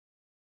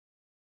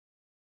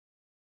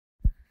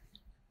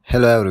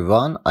Hello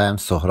everyone, I am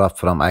Sohrab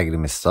from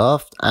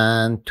AgriMsoft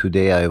and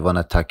today I want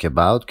to talk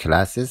about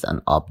classes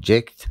and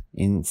objects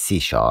in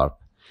C#.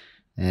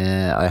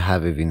 I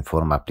have a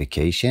WinForm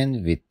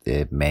application with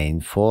the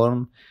main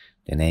form.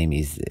 The name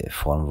is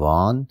form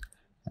 1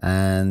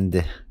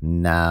 and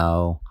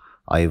now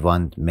I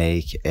want to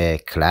make a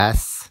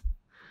class.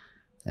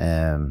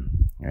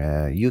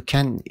 You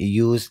can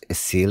use a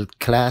sealed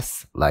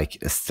class like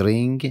a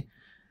string.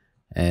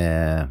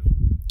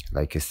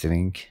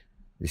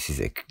 This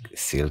is a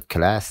sealed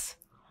class.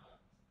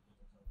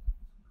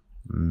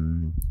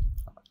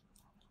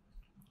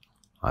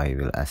 I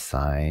will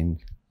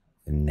assign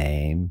a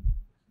name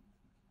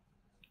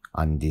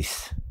on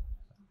this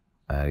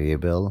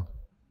variable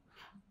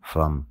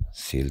from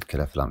sealed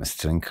class, from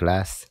string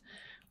class,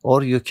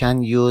 or you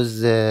can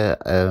use a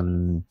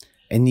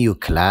new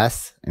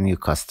class, a new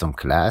custom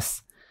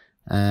class.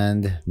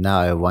 And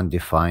now I want to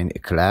define a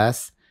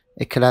class.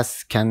 A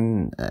class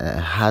can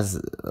has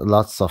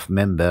lots of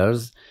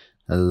members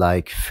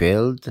like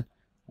field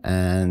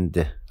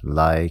and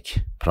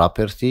like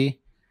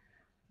property,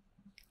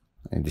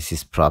 and this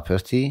is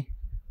property,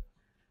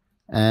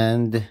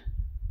 and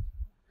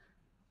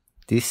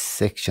this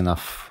section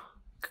of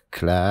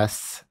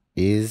class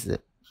is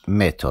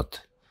method.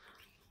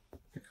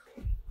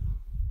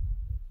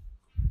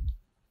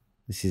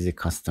 This is a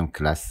custom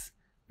class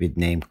with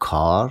name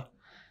car,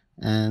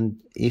 and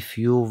if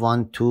you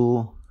want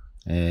to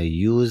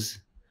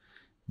use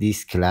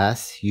this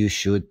class, you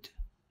should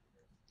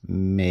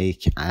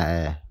make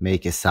a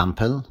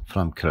sample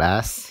from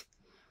class.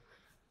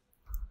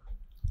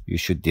 You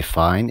should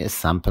define a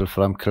sample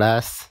from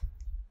class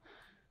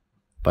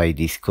by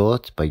this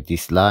code, by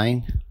this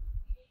line.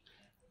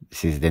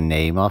 This is the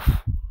name of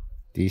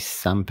this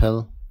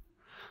sample.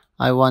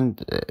 I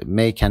want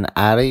make an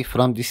array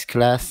from this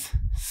class,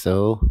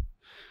 so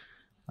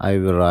I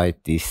will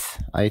write this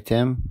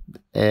item,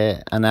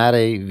 an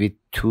array with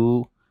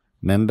 2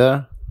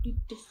 members.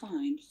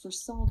 Defined for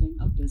solving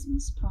a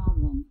business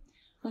problem,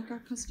 like our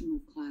customer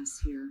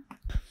class here.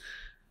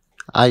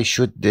 I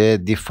should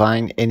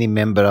define any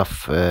member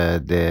of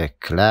the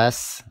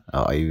class.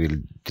 I will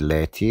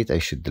delete it. I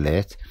should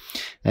delete.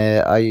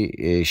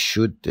 I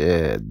should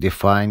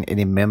define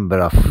any member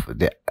of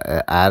the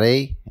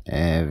array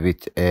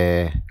with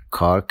a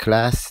car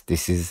class.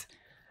 This is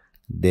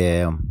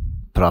the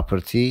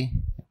property,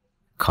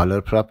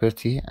 color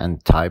property,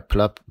 and type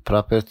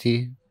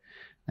property.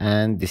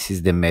 And this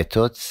is the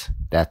methods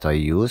that I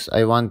use.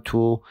 I want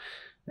to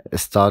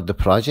start the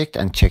project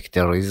and check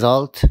the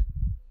result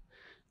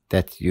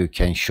that you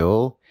can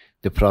show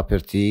the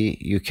property.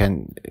 You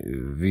can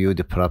view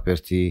the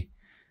property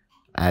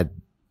at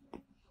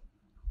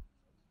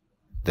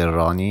the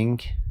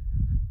running.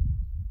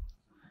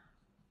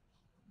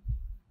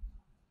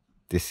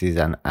 This is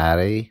an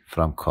array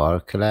from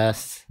car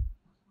class.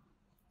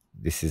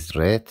 This is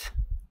red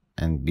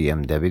and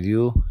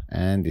BMW,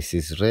 and this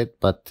is red,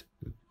 but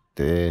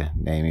the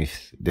name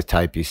is, the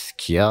type is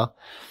Kia,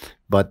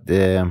 but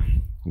the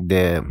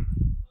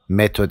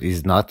method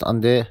is not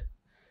on the,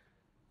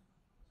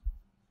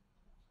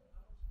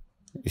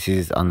 this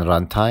is on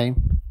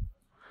runtime,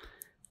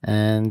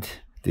 and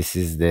this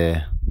is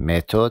the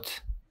method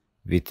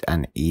with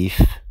an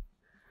if,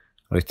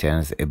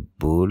 returns a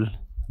bool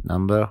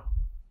number,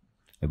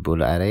 a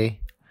bool array.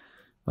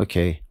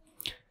 Okay.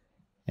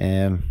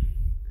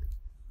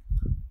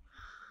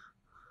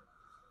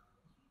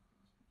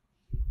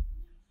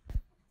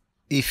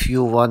 If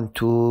you want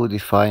to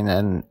define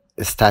a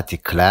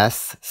static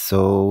class,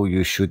 so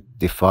you should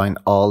define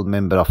all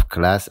member of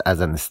class as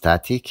an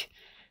static,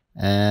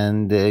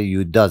 and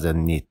you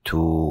doesn't need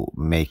to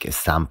make a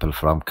sample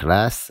from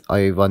class.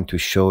 I want to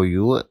show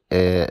you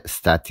a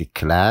static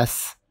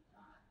class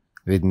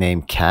with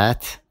name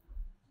cat,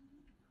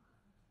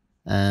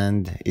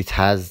 and it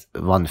has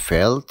 1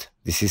 field.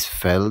 This is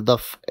field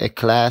of a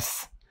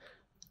class,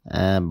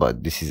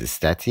 but this is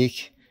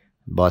static.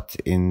 But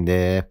in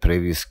the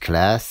previous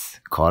class,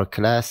 car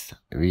class,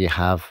 we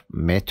have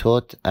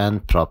method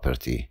and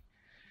property.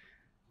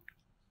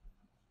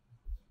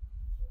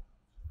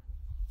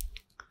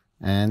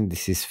 And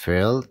this is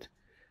field.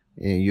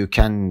 You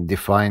can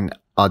define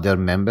other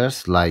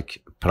members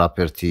like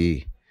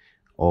property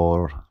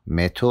or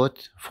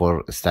method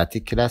for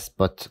static class,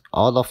 but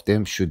all of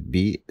them should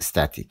be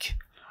static.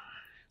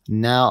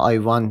 Now I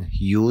want to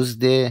use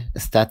the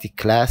static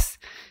class.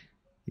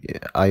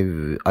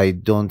 I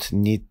don't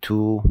need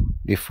to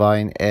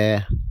define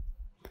a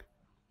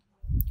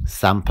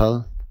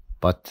sample,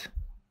 but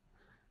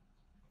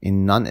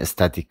in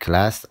non-static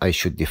class I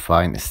should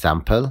define a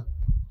sample.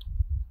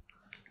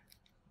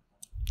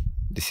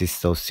 This is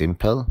so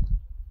simple,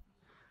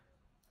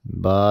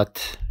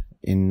 but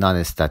in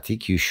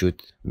non-static you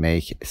should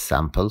make a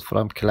sample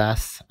from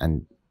class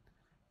and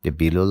the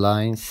below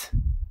lines,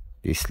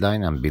 this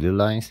line and below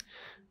lines,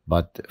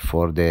 but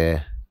for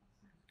the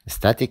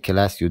static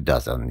class you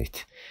doesn't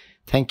need.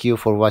 Thank you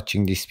for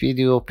watching this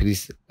video.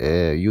 Please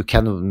you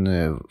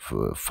can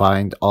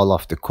find all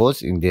of the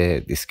codes in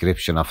the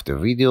description of the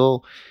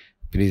video.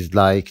 Please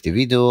like the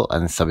video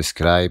and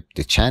subscribe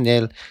the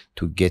channel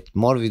to get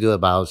more video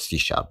about C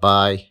Sharp.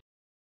 Bye.